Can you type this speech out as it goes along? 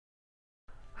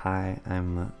Hi,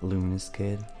 I'm Luminous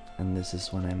Kid, and this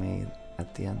is what I made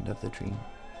at the end of the dream.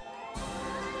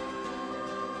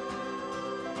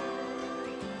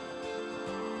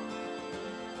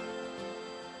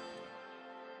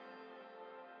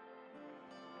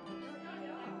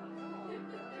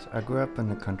 So I grew up in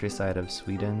the countryside of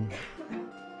Sweden.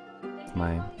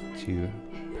 My two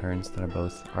parents that are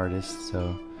both artists,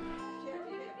 so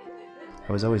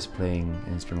I was always playing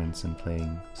instruments and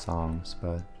playing songs,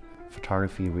 but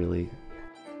photography really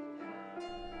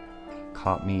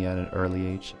caught me at an early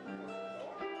age.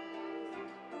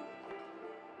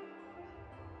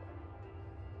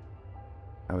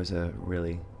 I was a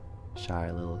really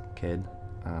shy little kid,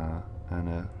 and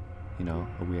a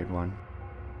weird one.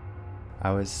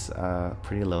 I was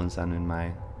pretty lonesome in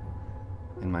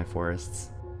my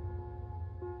forests.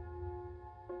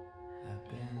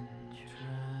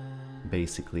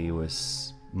 Basically, it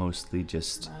was mostly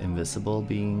just invisible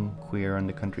being queer on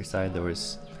the countryside.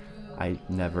 I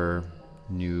never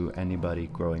knew anybody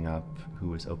growing up who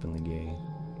was openly gay.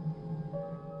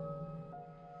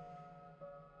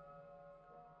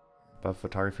 But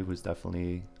photography was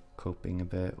definitely coping a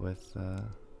bit with the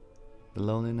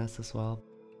loneliness as well.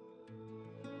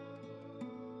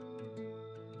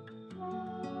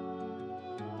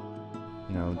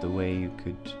 You know, the way you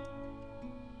could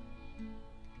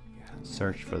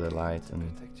search for the light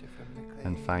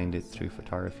and find it through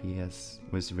photography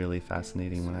was really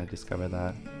fascinating when I discovered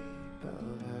that.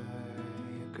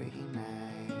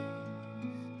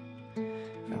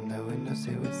 From the windows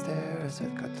he would stare as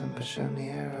it got them push on the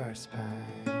air or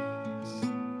spines.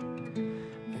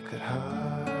 They could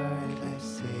hardly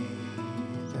see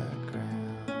the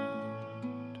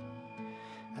ground,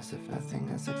 as if nothing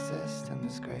else exists in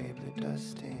this grey blue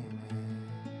dusty mist.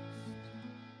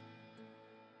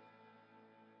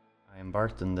 I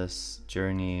embarked on this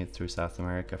journey through South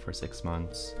America for 6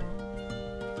 months.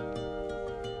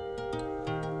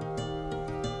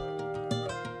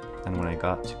 And when I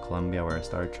got to Colombia, where I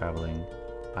started traveling,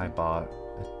 I bought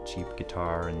a cheap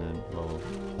guitar in a little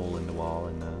hole in the wall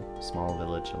in a small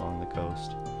village along the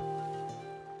coast.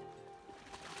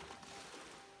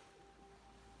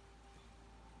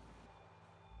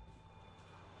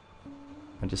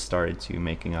 I just started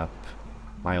making up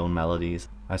my own melodies.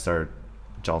 I started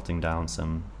jotting down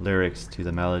some lyrics to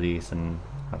the melodies, and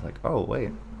I was like, oh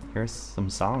wait, here's some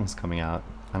songs coming out.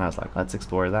 And I was like, let's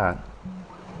explore that.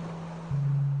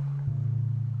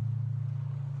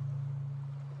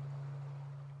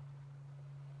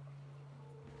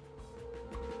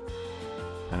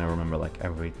 And I remember, like,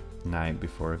 every night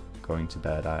before going to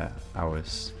bed, I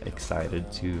was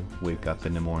excited to wake up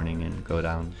in the morning and go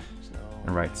down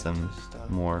and write some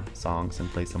more songs and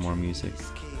play some more music.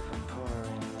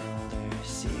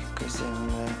 Secrets in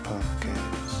their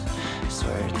pockets, I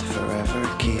swear to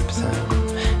forever keep them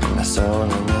in my soul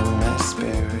and in my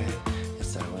spirit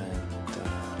as I went on.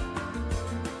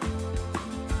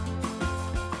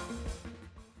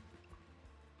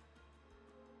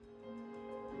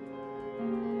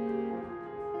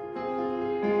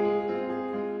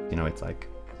 You know, it's like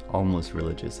almost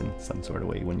religious in some sort of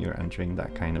way when you're entering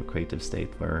that kind of creative state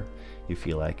where you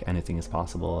feel like anything is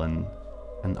possible and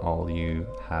all you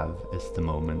have is the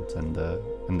moment and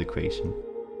the creation.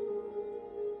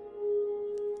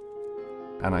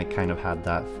 And I kind of had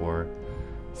that for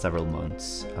several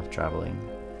months of traveling.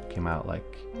 It came out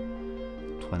like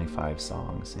 25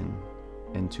 songs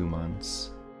in 2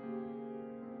 months.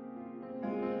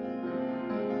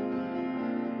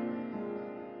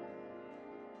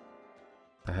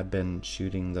 I had been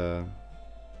shooting the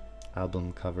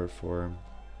album cover for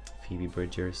Phoebe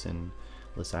Bridgers in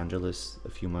Los Angeles a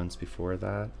few months before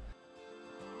that.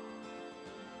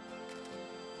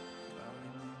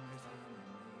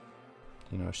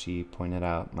 You know, she pointed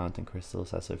out Mountain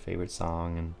Crystals as her favorite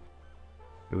song, and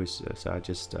it was so I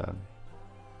just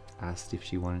asked if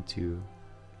she wanted to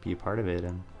be a part of it,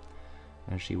 and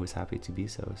she was happy to be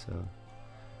so.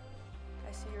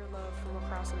 I see your love from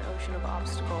across an ocean of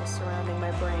obstacles surrounding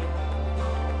my brain.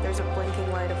 There's a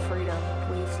blinking light of freedom.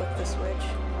 Will you flick the switch?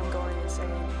 I'm going insane.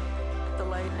 The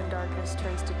light and darkness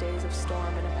turns to days of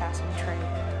storm in a passing train.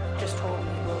 Just hold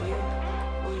me, will you?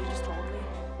 Will you just hold me?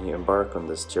 When you embark on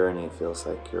this journey, it feels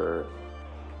like you're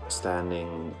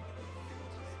standing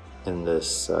in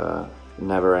this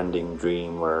never-ending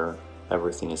dream where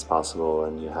everything is possible,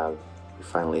 and you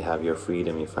finally have your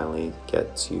freedom. You finally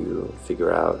get to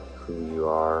figure out who you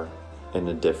are in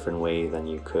a different way than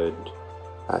you could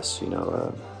as, you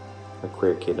know, a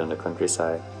queer kid on the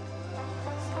countryside.